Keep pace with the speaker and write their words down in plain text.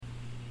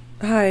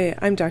Hi,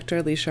 I'm Dr.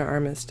 Alicia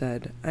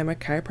Armistead. I'm a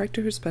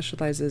chiropractor who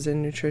specializes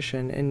in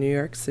nutrition in New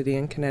York City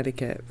and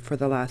Connecticut for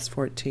the last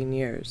 14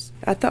 years.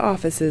 At the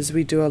offices,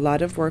 we do a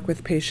lot of work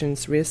with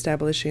patients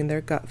reestablishing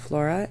their gut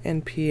flora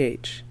and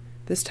pH.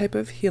 This type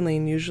of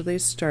healing usually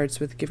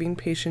starts with giving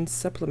patients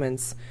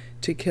supplements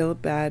to kill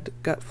bad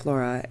gut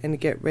flora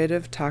and get rid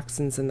of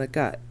toxins in the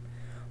gut.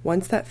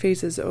 Once that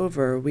phase is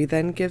over, we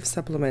then give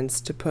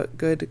supplements to put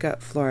good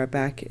gut flora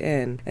back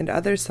in and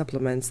other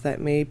supplements that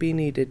may be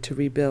needed to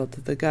rebuild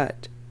the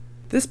gut.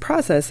 This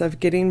process of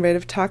getting rid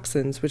of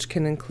toxins, which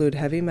can include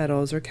heavy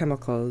metals or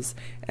chemicals,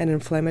 and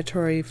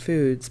inflammatory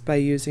foods by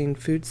using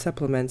food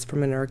supplements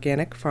from an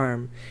organic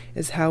farm,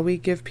 is how we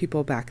give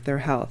people back their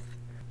health.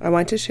 I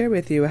want to share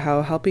with you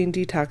how helping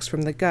detox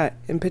from the gut,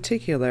 in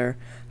particular,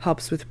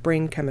 helps with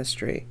brain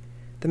chemistry.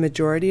 The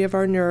majority of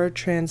our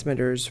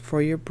neurotransmitters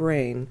for your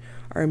brain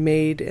are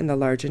made in the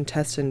large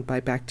intestine by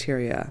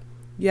bacteria.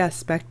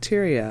 Yes,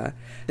 bacteria.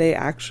 They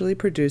actually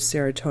produce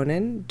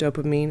serotonin,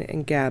 dopamine,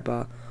 and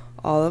GABA,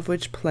 all of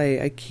which play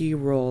a key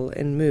role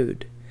in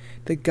mood.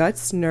 The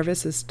gut's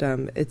nervous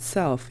system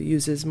itself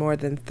uses more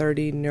than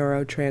 30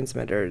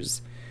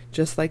 neurotransmitters,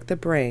 just like the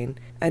brain,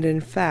 and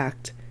in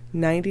fact,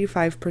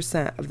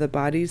 95% of the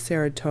body's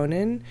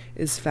serotonin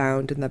is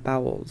found in the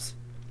bowels.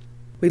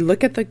 We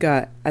look at the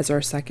gut as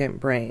our second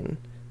brain.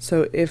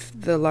 So if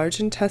the large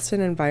intestine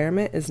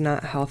environment is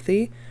not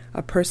healthy,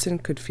 a person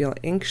could feel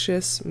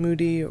anxious,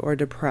 moody, or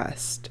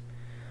depressed.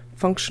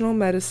 Functional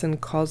medicine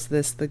calls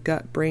this the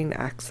gut-brain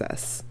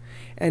axis,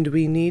 and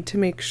we need to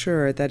make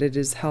sure that it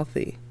is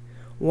healthy.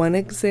 One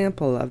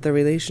example of the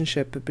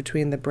relationship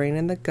between the brain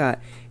and the gut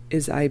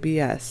is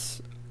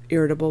IBS,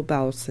 irritable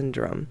bowel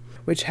syndrome,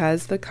 which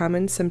has the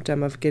common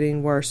symptom of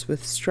getting worse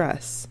with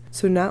stress.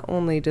 So not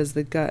only does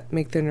the gut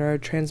make the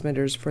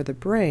neurotransmitters for the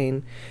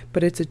brain,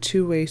 but it's a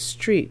two-way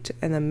street,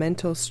 and the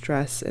mental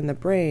stress in the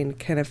brain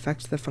can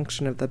affect the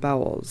function of the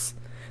bowels.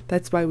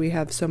 That's why we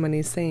have so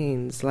many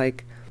sayings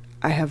like,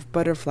 I have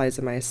butterflies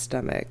in my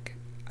stomach,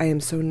 I am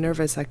so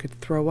nervous I could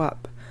throw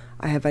up,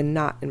 I have a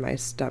knot in my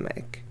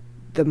stomach.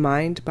 The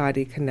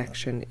mind-body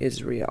connection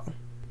is real.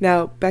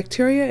 Now,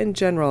 bacteria in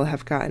general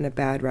have gotten a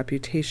bad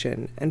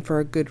reputation, and for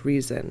a good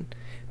reason.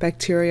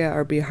 Bacteria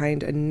are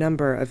behind a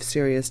number of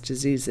serious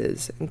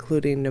diseases,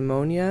 including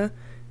pneumonia,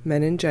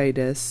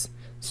 meningitis,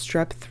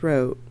 strep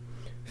throat,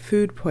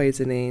 food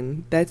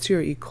poisoning, that's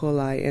your E.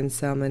 coli and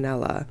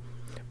Salmonella,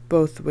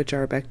 both which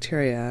are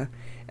bacteria,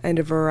 and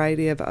a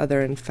variety of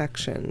other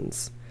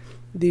infections.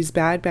 These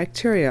bad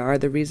bacteria are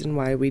the reason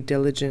why we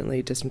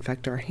diligently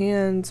disinfect our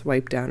hands,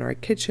 wipe down our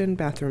kitchen,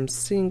 bathroom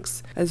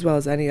sinks, as well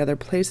as any other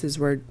places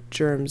where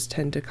germs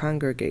tend to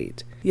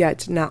congregate.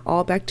 Yet, not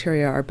all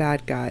bacteria are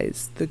bad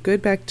guys. The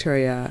good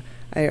bacteria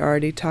I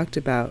already talked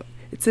about.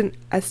 It's an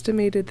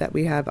estimated that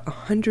we have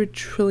 100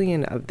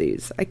 trillion of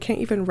these. I can't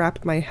even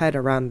wrap my head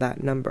around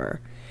that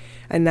number.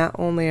 And not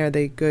only are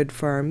they good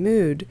for our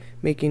mood,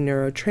 making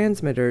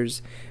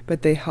neurotransmitters,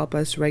 but they help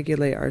us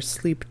regulate our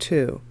sleep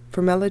too.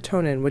 For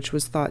melatonin, which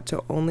was thought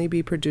to only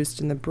be produced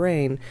in the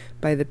brain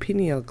by the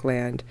pineal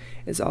gland,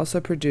 is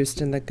also produced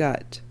in the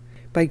gut.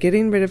 By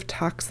getting rid of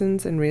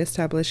toxins and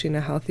reestablishing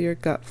a healthier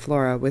gut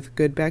flora with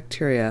good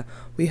bacteria,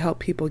 we help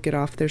people get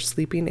off their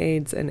sleeping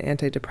aids and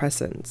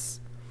antidepressants.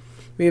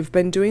 We have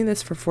been doing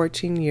this for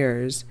 14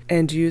 years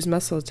and use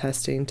muscle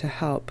testing to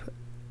help.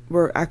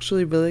 We're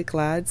actually really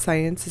glad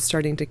science is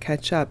starting to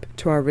catch up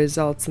to our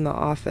results in the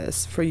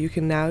office, for you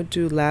can now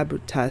do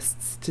lab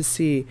tests to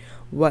see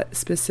what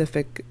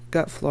specific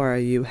gut flora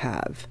you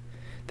have.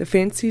 The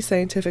fancy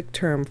scientific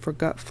term for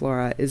gut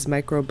flora is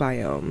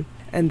microbiome,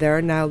 and there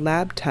are now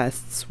lab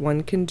tests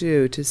one can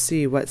do to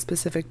see what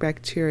specific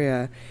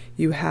bacteria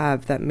you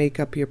have that make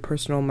up your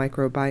personal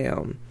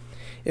microbiome.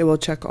 It will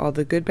check all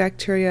the good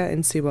bacteria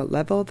and see what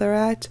level they're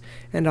at,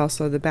 and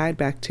also the bad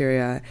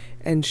bacteria,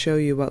 and show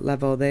you what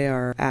level they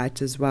are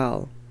at as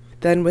well.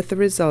 Then with the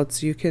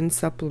results, you can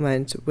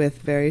supplement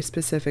with very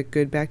specific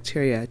good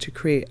bacteria to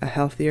create a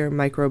healthier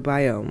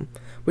microbiome,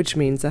 which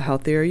means a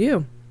healthier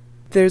you.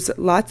 There's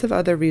lots of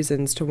other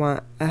reasons to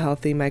want a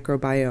healthy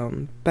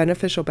microbiome.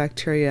 Beneficial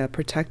bacteria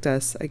protect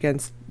us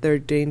against their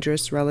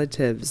dangerous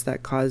relatives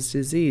that cause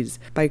disease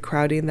by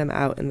crowding them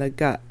out in the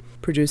gut,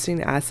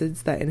 producing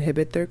acids that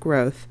inhibit their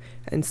growth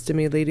and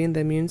stimulating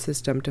the immune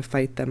system to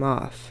fight them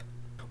off.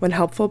 When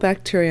helpful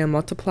bacteria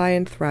multiply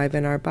and thrive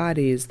in our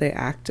bodies, they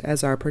act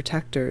as our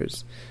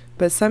protectors.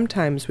 But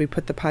sometimes we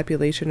put the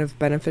population of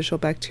beneficial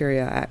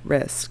bacteria at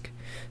risk,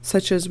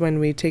 such as when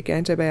we take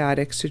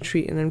antibiotics to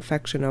treat an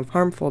infection of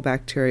harmful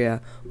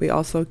bacteria, we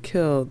also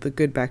kill the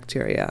good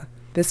bacteria.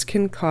 This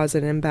can cause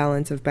an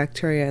imbalance of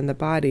bacteria in the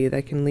body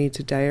that can lead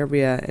to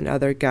diarrhea and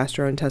other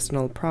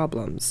gastrointestinal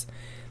problems.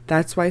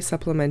 That's why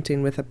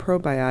supplementing with a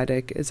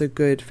probiotic is a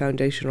good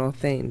foundational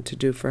thing to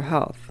do for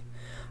health.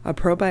 A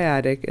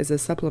probiotic is a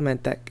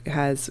supplement that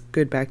has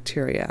good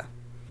bacteria.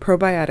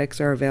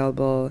 Probiotics are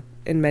available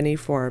in many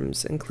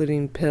forms,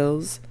 including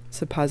pills,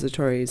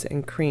 suppositories,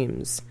 and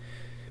creams.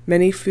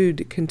 Many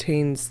food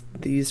contains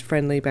these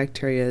friendly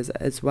bacteria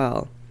as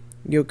well.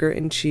 Yogurt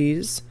and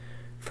cheese,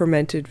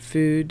 fermented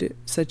food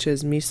such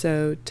as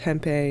miso,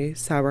 tempeh,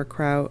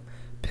 sauerkraut,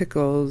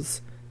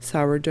 pickles,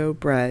 sourdough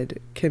bread,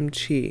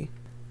 kimchi.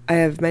 I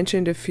have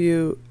mentioned a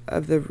few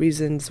of the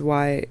reasons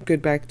why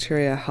good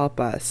bacteria help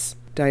us: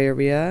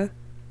 diarrhea,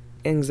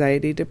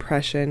 anxiety,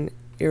 depression,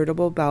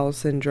 irritable bowel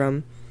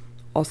syndrome,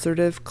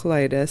 ulcerative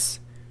colitis,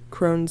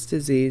 Crohn's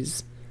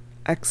disease,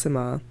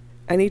 eczema,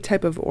 any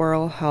type of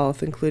oral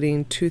health,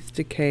 including tooth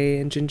decay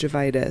and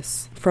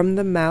gingivitis. From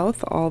the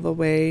mouth all the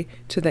way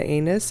to the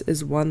anus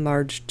is one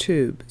large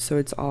tube, so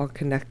it's all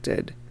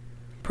connected.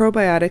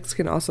 Probiotics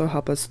can also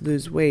help us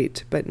lose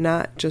weight, but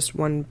not just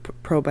one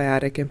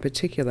probiotic in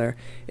particular.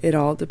 It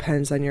all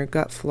depends on your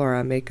gut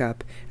flora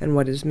makeup and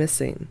what is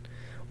missing.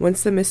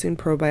 Once the missing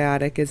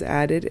probiotic is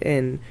added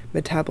in,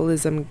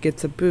 metabolism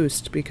gets a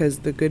boost because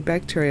the good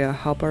bacteria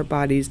help our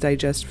bodies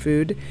digest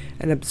food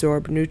and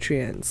absorb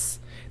nutrients.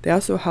 They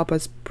also help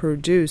us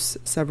produce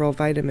several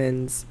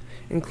vitamins,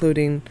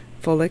 including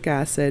folic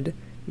acid,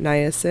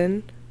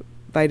 niacin,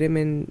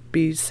 vitamin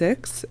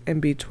B6,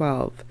 and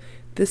B12.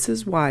 This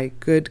is why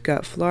good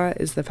gut flora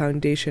is the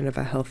foundation of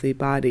a healthy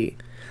body.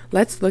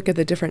 Let's look at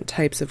the different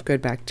types of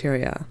good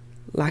bacteria.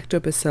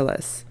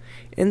 Lactobacillus.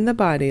 In the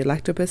body,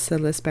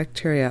 lactobacillus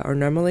bacteria are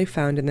normally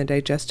found in the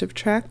digestive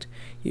tract,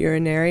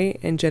 urinary,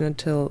 and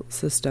genital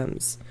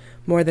systems.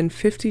 More than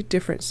 50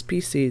 different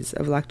species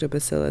of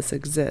lactobacillus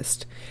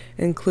exist,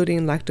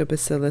 including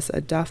Lactobacillus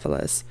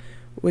aedophilus,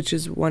 which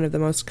is one of the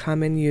most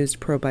common used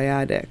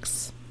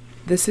probiotics.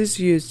 This is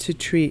used to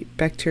treat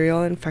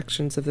bacterial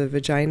infections of the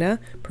vagina,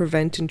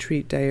 prevent and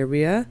treat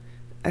diarrhea,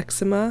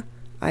 eczema,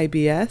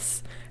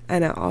 IBS,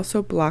 and it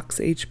also blocks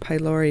H.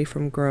 pylori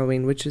from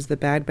growing, which is the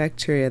bad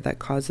bacteria that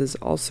causes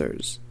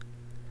ulcers.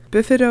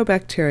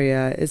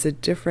 Bifidobacteria is a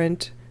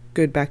different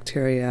good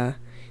bacteria,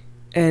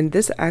 and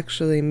this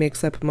actually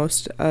makes up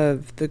most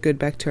of the good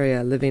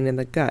bacteria living in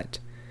the gut.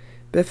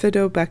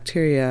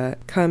 Bifidobacteria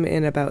come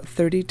in about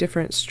 30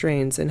 different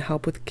strains and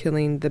help with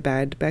killing the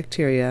bad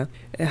bacteria.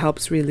 It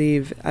helps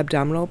relieve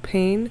abdominal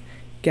pain,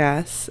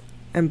 gas,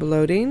 and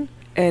bloating,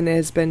 and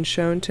has been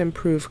shown to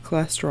improve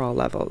cholesterol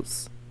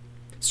levels.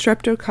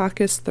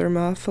 Streptococcus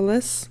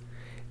thermophilus.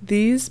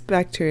 These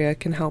bacteria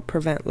can help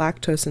prevent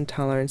lactose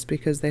intolerance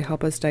because they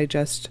help us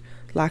digest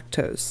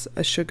lactose,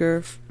 a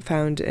sugar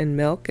found in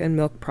milk and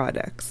milk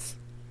products.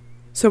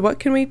 So what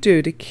can we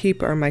do to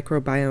keep our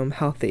microbiome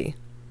healthy?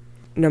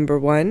 Number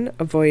 1,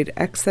 avoid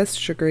excess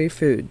sugary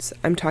foods.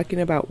 I'm talking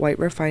about white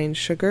refined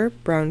sugar,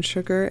 brown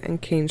sugar,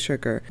 and cane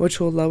sugar, which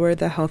will lower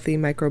the healthy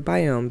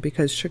microbiome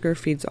because sugar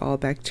feeds all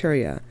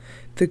bacteria,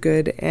 the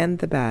good and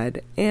the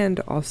bad, and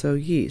also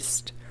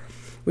yeast.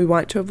 We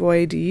want to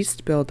avoid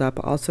yeast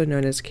buildup, also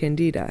known as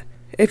candida.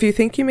 If you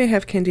think you may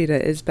have candida,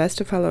 it is best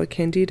to follow a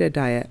candida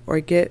diet or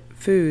get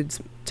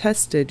foods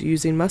tested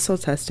using muscle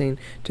testing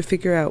to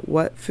figure out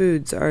what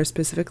foods are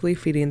specifically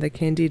feeding the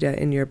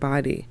candida in your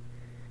body.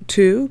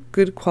 2,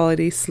 good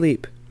quality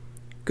sleep.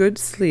 Good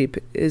sleep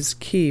is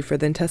key for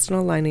the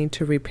intestinal lining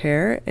to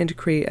repair and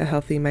create a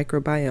healthy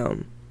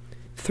microbiome.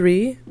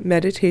 3,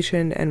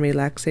 meditation and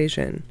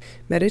relaxation.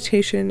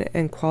 Meditation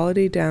and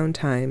quality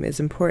downtime is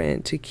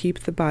important to keep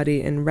the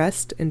body in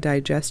rest and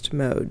digest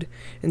mode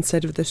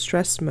instead of the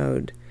stress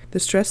mode. The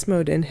stress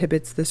mode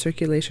inhibits the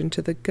circulation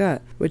to the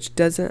gut, which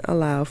doesn't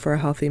allow for a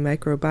healthy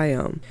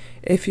microbiome.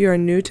 If you are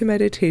new to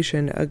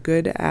meditation, a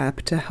good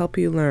app to help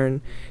you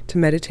learn to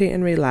meditate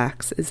and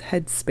relax is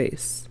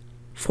Headspace.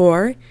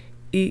 4,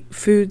 eat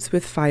foods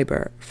with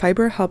fiber.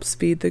 Fiber helps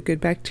feed the good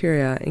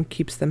bacteria and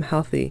keeps them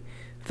healthy.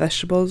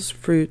 Vegetables,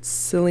 fruits,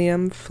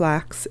 psyllium,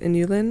 flax,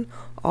 inulin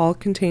all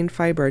contain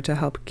fiber to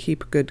help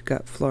keep good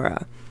gut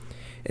flora.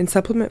 In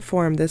supplement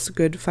form, this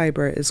good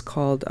fiber is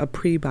called a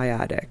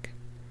prebiotic.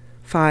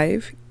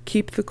 5,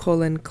 keep the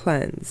colon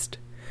cleansed.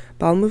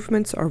 Bowel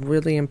movements are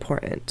really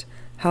important.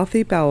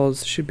 Healthy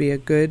bowels should be a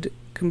good,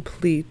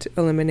 complete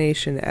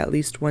elimination at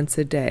least once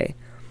a day.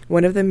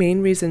 One of the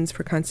main reasons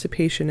for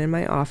constipation in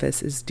my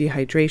office is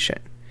dehydration.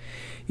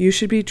 You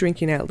should be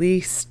drinking at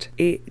least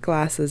 8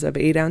 glasses of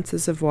 8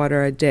 ounces of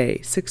water a day,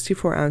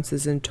 64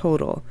 ounces in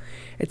total.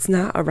 It's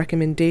not a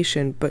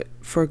recommendation, but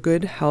for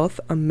good health,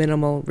 a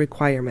minimal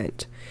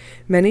requirement.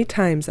 Many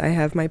times I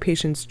have my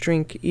patients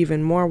drink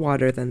even more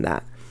water than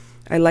that.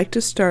 I like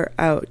to start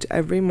out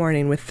every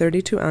morning with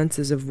 32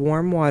 ounces of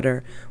warm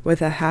water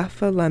with a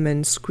half a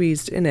lemon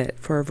squeezed in it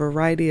for a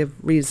variety of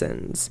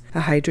reasons. It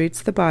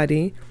hydrates the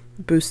body,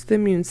 boosts the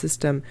immune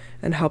system,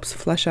 and helps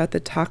flush out the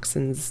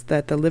toxins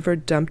that the liver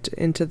dumped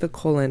into the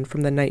colon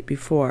from the night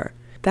before.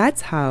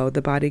 That's how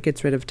the body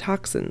gets rid of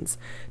toxins.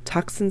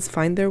 Toxins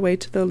find their way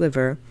to the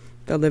liver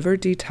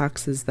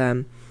detoxes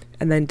them,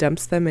 and then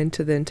dumps them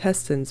into the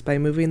intestines by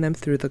moving them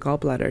through the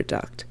gallbladder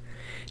duct.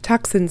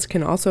 Toxins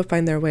can also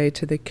find their way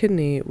to the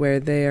kidney,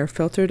 where they are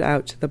filtered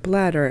out to the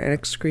bladder and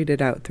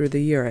excreted out through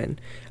the urine.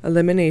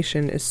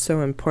 Elimination is so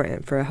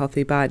important for a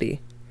healthy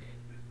body.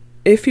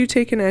 If you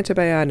take an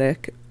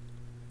antibiotic,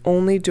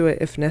 only do it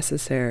if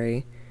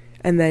necessary,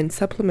 and then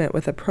supplement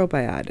with a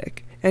probiotic.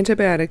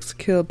 Antibiotics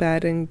kill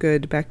bad and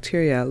good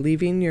bacteria,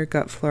 leaving your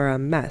gut flora a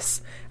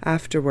mess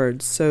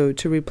afterwards. So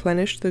to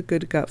replenish the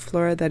good gut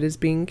flora that is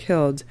being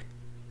killed,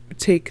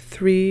 take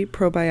 3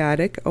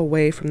 probiotic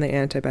away from the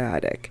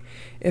antibiotic.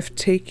 If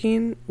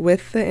taking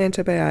with the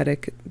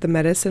antibiotic, the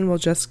medicine will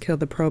just kill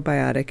the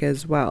probiotic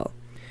as well.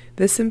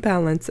 This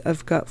imbalance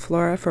of gut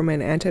flora from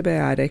an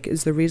antibiotic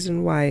is the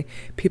reason why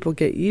people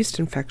get yeast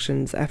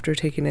infections after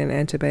taking an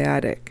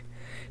antibiotic.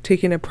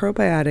 Taking a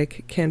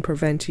probiotic can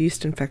prevent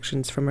yeast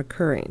infections from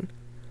occurring.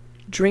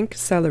 Drink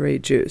celery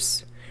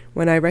juice.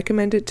 When I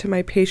recommend it to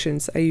my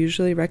patients, I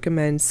usually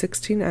recommend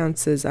 16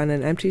 ounces on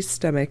an empty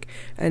stomach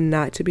and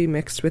not to be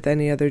mixed with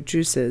any other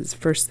juices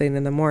first thing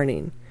in the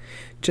morning.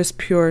 Just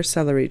pure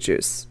celery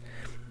juice.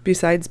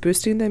 Besides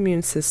boosting the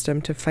immune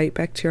system to fight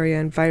bacteria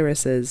and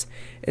viruses,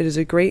 it is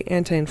a great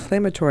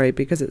anti-inflammatory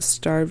because it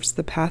starves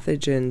the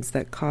pathogens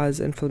that cause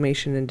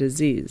inflammation and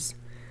disease.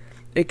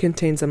 It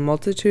contains a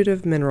multitude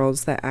of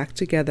minerals that act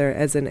together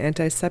as an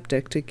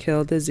antiseptic to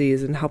kill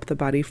disease and help the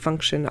body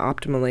function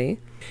optimally.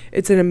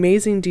 It's an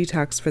amazing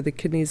detox for the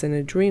kidneys and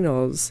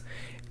adrenals,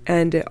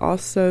 and it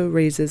also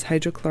raises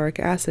hydrochloric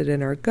acid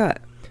in our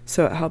gut,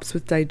 so it helps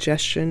with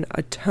digestion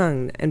a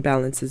ton and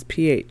balances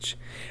pH.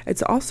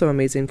 It's also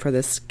amazing for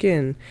the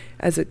skin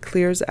as it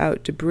clears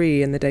out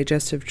debris in the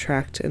digestive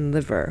tract and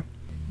liver.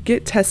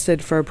 Get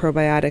tested for a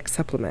probiotic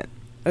supplement.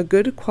 A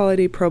good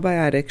quality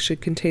probiotic should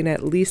contain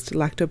at least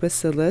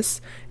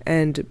lactobacillus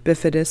and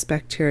bifidus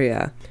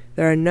bacteria.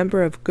 There are a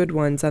number of good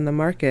ones on the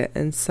market,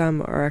 and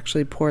some are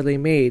actually poorly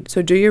made.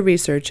 So do your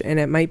research, and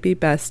it might be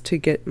best to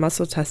get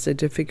muscle tested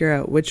to figure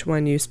out which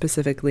one you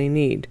specifically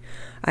need.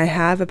 I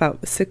have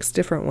about 6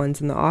 different ones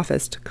in the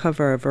office to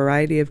cover a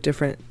variety of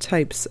different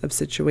types of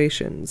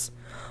situations.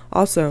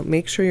 Also,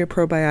 make sure your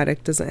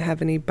probiotic doesn't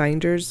have any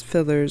binders,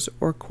 fillers,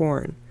 or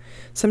corn.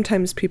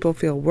 Sometimes people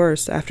feel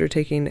worse after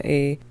taking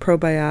a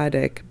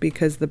probiotic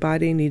because the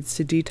body needs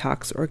to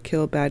detox or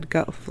kill bad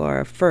gut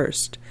flora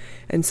first,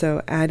 and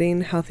so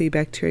adding healthy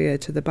bacteria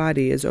to the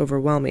body is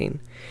overwhelming.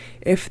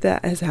 If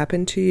that has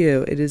happened to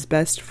you, it is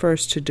best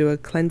first to do a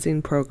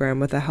cleansing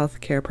program with a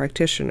healthcare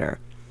practitioner.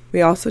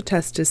 We also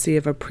test to see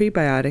if a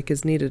prebiotic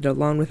is needed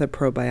along with a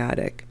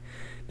probiotic.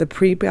 The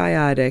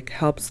prebiotic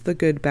helps the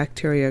good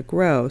bacteria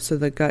grow so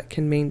the gut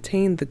can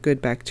maintain the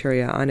good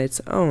bacteria on its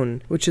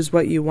own, which is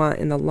what you want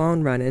in the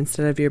long run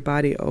instead of your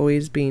body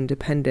always being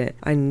dependent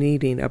on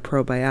needing a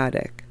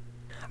probiotic.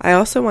 I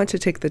also want to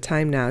take the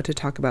time now to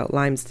talk about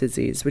Lyme's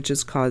disease, which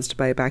is caused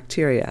by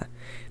bacteria.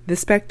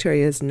 This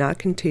bacteria is not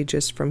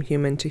contagious from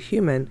human to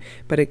human,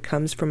 but it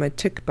comes from a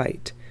tick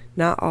bite.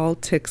 Not all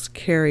ticks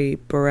carry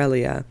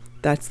Borrelia.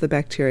 That's the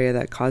bacteria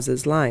that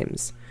causes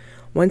Lyme's.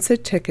 Once a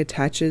tick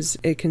attaches,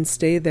 it can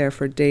stay there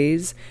for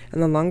days, and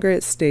the longer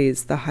it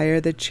stays, the higher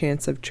the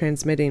chance of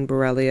transmitting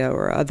Borrelia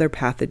or other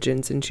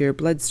pathogens into your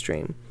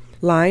bloodstream.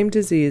 Lyme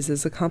disease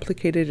is a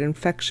complicated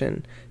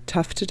infection,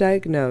 tough to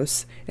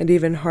diagnose, and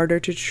even harder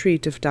to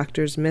treat if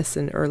doctors miss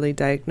an early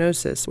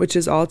diagnosis, which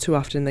is all too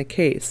often the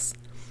case.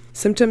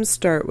 Symptoms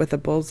start with a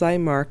bullseye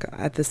mark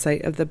at the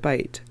site of the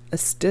bite, a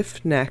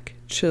stiff neck,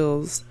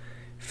 chills,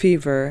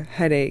 fever,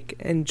 headache,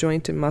 and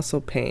joint and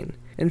muscle pain.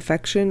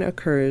 Infection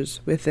occurs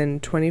within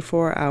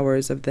 24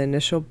 hours of the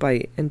initial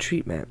bite, and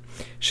treatment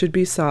should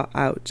be sought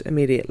out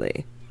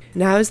immediately.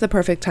 Now is the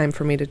perfect time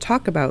for me to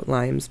talk about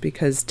Lyme's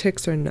because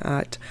ticks are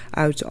not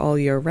out all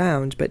year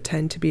round but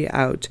tend to be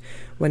out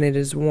when it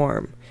is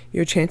warm.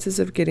 Your chances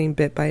of getting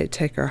bit by a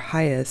tick are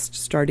highest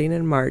starting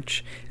in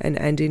March and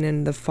ending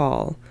in the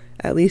fall,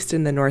 at least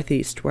in the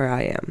Northeast where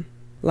I am.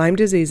 Lyme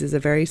disease is a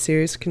very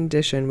serious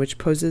condition which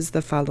poses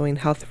the following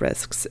health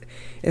risks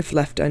if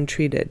left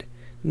untreated: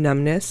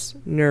 numbness,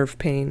 nerve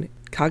pain,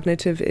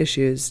 cognitive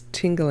issues,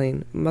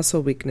 tingling,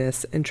 muscle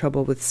weakness, and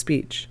trouble with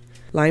speech.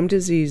 Lyme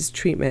disease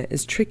treatment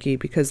is tricky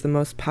because the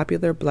most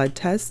popular blood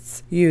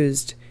tests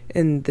used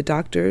in the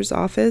doctor's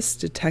office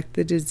detect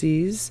the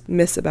disease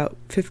miss about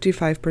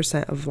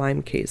 55% of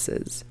Lyme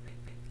cases.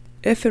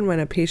 If and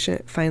when a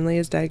patient finally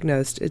is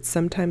diagnosed, it's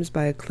sometimes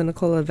by a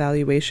clinical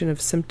evaluation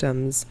of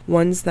symptoms,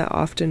 ones that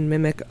often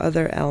mimic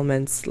other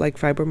ailments like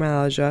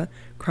fibromyalgia,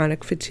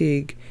 chronic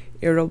fatigue,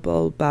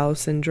 irritable bowel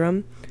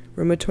syndrome,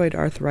 rheumatoid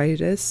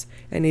arthritis,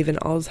 and even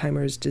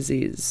Alzheimer's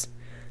disease.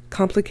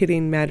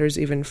 Complicating matters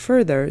even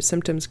further,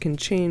 symptoms can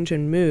change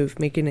and move,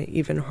 making it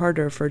even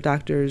harder for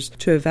doctors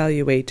to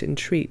evaluate and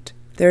treat.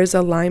 There is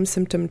a Lyme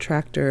Symptom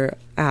Tracker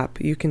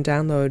app you can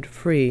download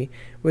free,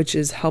 which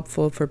is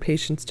helpful for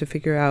patients to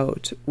figure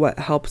out what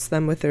helps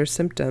them with their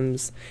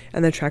symptoms,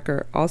 and the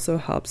tracker also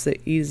helps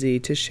it easy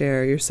to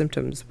share your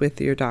symptoms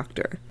with your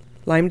doctor.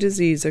 Lyme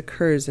disease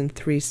occurs in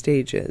 3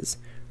 stages: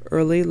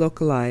 early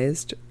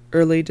localized,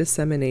 early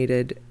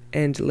disseminated,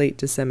 and late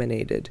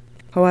disseminated.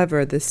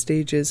 However, the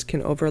stages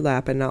can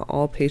overlap and not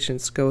all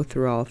patients go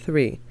through all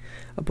 3.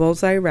 A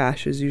bullseye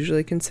rash is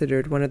usually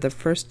considered one of the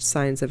first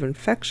signs of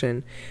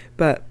infection,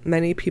 but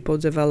many people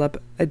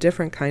develop a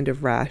different kind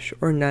of rash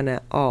or none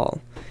at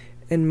all.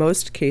 In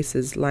most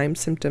cases, Lyme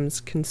symptoms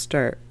can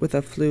start with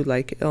a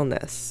flu-like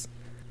illness.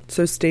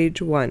 So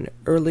stage 1,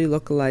 early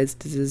localized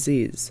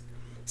disease.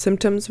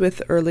 Symptoms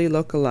with early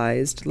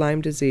localized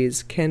Lyme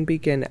disease can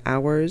begin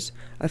hours,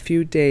 a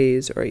few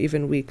days, or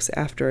even weeks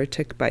after a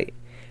tick bite.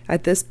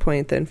 At this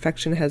point, the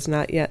infection has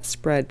not yet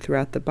spread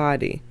throughout the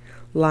body.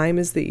 Lyme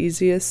is the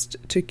easiest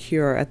to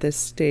cure at this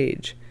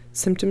stage.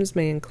 Symptoms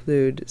may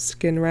include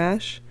skin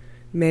rash,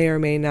 may or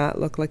may not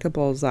look like a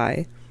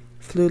bullseye,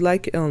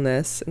 flu-like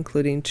illness,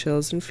 including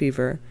chills and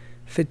fever,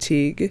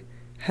 fatigue,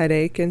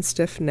 headache and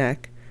stiff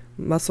neck,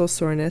 muscle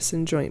soreness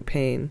and joint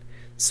pain,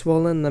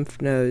 swollen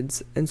lymph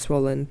nodes, and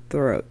swollen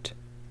throat.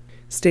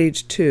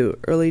 Stage 2,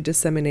 early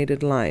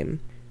disseminated Lyme.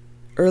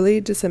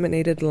 Early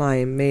disseminated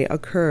Lyme may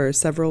occur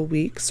several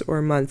weeks or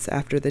months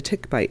after the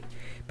tick bite.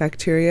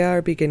 Bacteria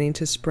are beginning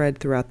to spread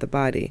throughout the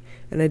body.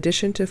 In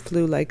addition to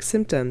flu-like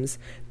symptoms,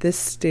 this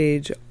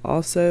stage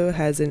also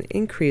has an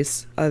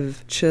increase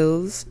of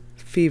chills,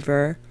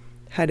 fever,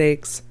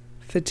 headaches,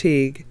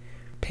 fatigue,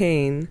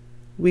 pain,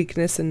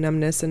 weakness and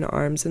numbness in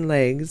arms and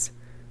legs,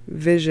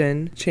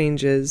 vision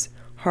changes,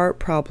 heart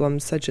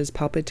problems such as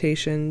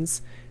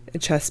palpitations,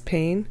 chest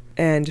pain,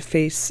 and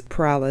face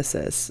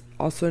paralysis,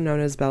 also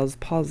known as Bell's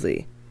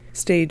palsy.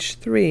 Stage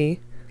 3,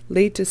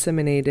 late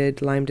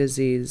disseminated Lyme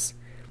disease.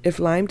 If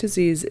Lyme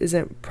disease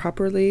isn't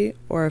properly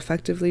or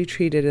effectively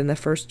treated in the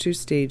first 2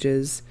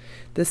 stages,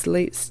 this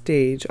late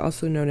stage,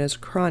 also known as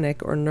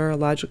chronic or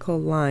neurological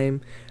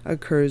Lyme,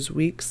 occurs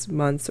weeks,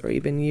 months, or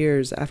even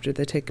years after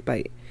the tick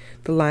bite.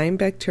 The Lyme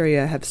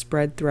bacteria have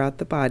spread throughout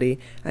the body,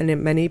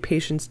 and many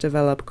patients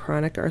develop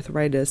chronic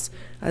arthritis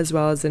as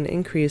well as an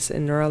increase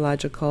in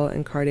neurological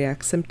and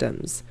cardiac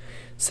symptoms.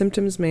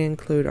 Symptoms may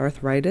include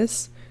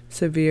arthritis,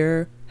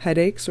 severe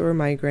headaches or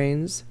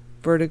migraines,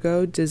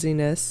 vertigo,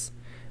 dizziness,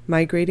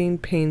 migrating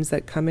pains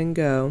that come and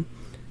go,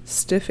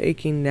 stiff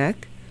aching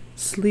neck,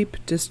 sleep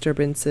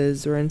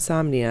disturbances or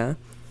insomnia,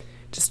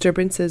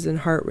 disturbances in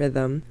heart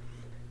rhythm,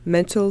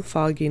 mental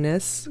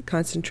fogginess,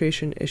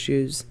 concentration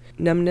issues,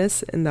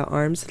 numbness in the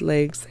arms,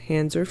 legs,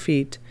 hands, or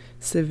feet,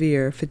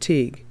 severe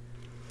fatigue.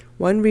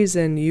 One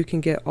reason you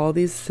can get all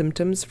these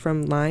symptoms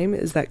from Lyme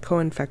is that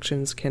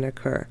co-infections can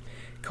occur.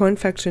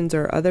 Co-infections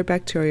are other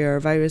bacteria or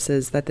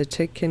viruses that the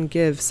tick can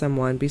give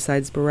someone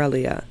besides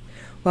Borrelia.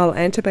 While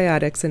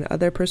antibiotics and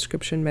other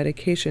prescription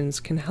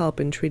medications can help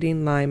in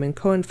treating Lyme and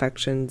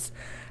co-infections,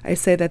 I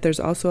say that there's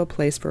also a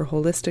place for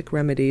holistic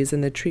remedies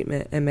in the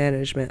treatment and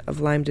management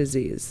of Lyme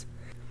disease.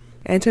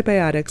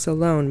 Antibiotics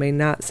alone may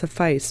not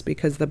suffice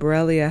because the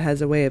Borrelia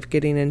has a way of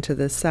getting into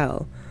the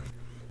cell.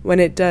 When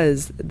it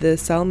does, the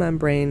cell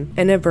membrane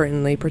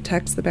inadvertently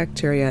protects the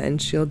bacteria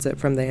and shields it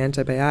from the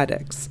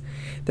antibiotics.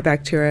 The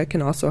bacteria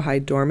can also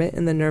hide dormant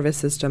in the nervous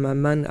system,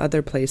 among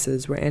other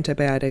places where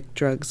antibiotic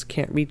drugs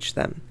can't reach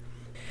them.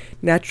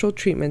 Natural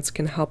treatments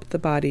can help the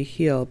body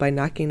heal by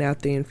knocking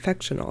out the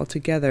infection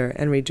altogether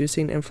and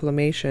reducing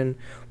inflammation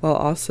while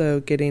also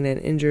getting an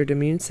injured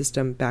immune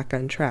system back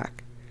on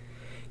track.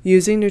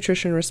 Using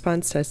nutrition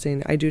response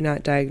testing, I do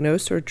not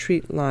diagnose or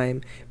treat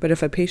Lyme, but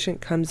if a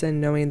patient comes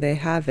in knowing they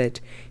have it,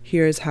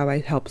 here is how I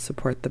help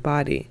support the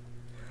body.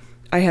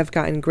 I have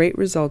gotten great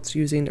results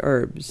using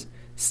herbs.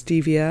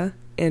 Stevia,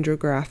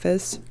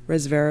 andrographis,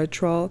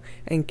 resveratrol,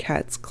 and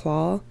cat's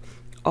claw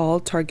all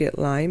target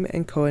Lyme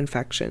and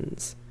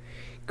co-infections.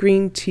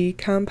 Green tea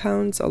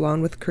compounds,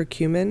 along with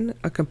curcumin,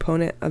 a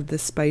component of the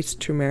spice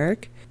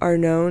turmeric, are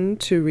known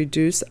to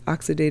reduce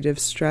oxidative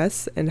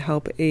stress and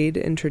help aid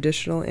in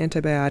traditional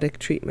antibiotic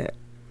treatment.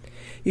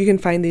 You can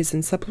find these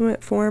in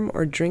supplement form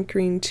or drink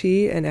green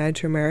tea and add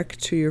turmeric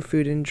to your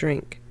food and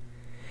drink.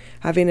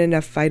 Having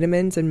enough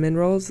vitamins and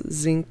minerals,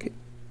 zinc,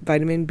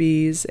 vitamin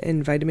Bs,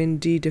 and vitamin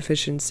D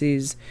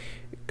deficiencies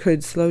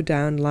could slow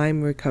down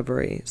Lyme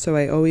recovery, so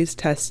I always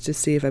test to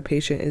see if a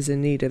patient is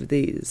in need of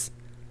these.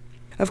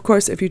 Of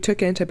course, if you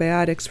took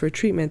antibiotics for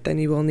treatment, then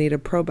you will need a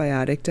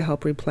probiotic to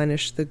help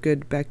replenish the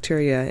good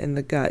bacteria in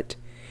the gut.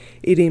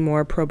 Eating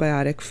more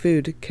probiotic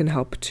food can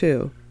help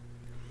too.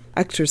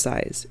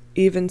 Exercise.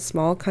 Even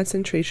small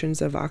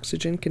concentrations of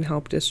oxygen can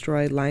help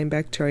destroy Lyme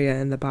bacteria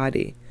in the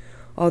body.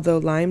 Although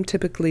Lyme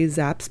typically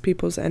zaps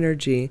people's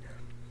energy,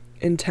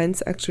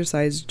 intense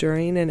exercise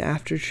during and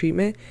after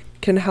treatment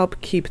can help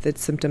keep the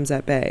symptoms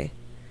at bay.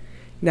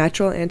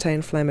 Natural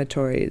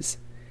anti-inflammatories.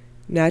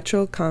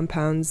 Natural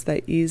compounds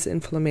that ease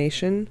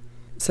inflammation,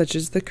 such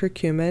as the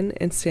curcumin,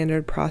 and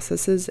standard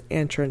processes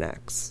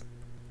Antranex.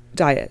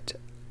 Diet.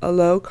 A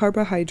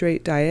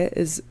low-carbohydrate diet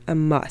is a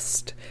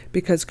must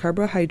because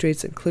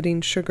carbohydrates, including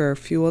sugar,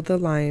 fuel the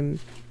Lyme.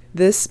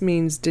 This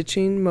means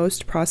ditching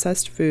most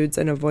processed foods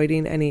and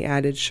avoiding any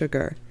added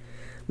sugar.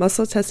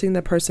 Muscle testing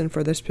the person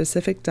for their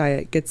specific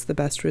diet gets the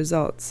best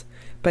results.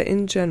 But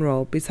in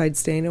general, besides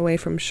staying away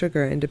from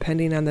sugar and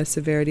depending on the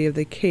severity of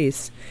the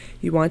case,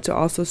 you want to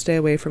also stay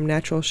away from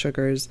natural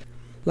sugars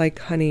like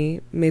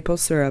honey, maple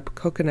syrup,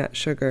 coconut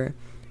sugar,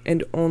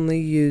 and only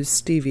use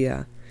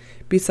stevia.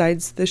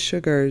 Besides the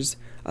sugars,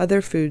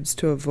 other foods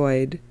to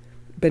avoid: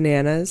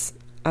 bananas,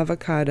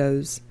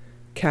 avocados,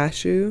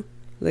 cashew,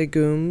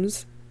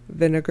 legumes,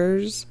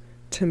 vinegars,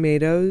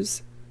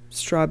 tomatoes,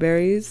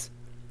 strawberries,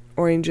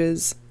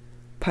 oranges,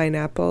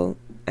 pineapple,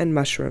 and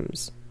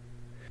mushrooms.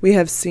 We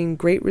have seen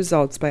great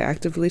results by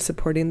actively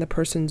supporting the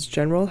person's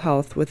general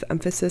health with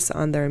emphasis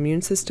on their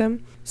immune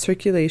system,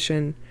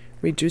 circulation,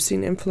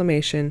 reducing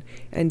inflammation,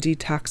 and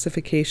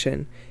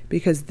detoxification,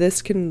 because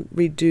this can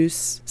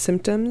reduce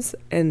symptoms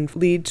and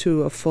lead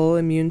to a full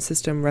immune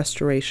system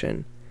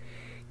restoration.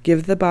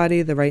 Give the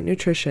body the right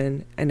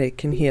nutrition, and it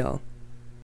can heal.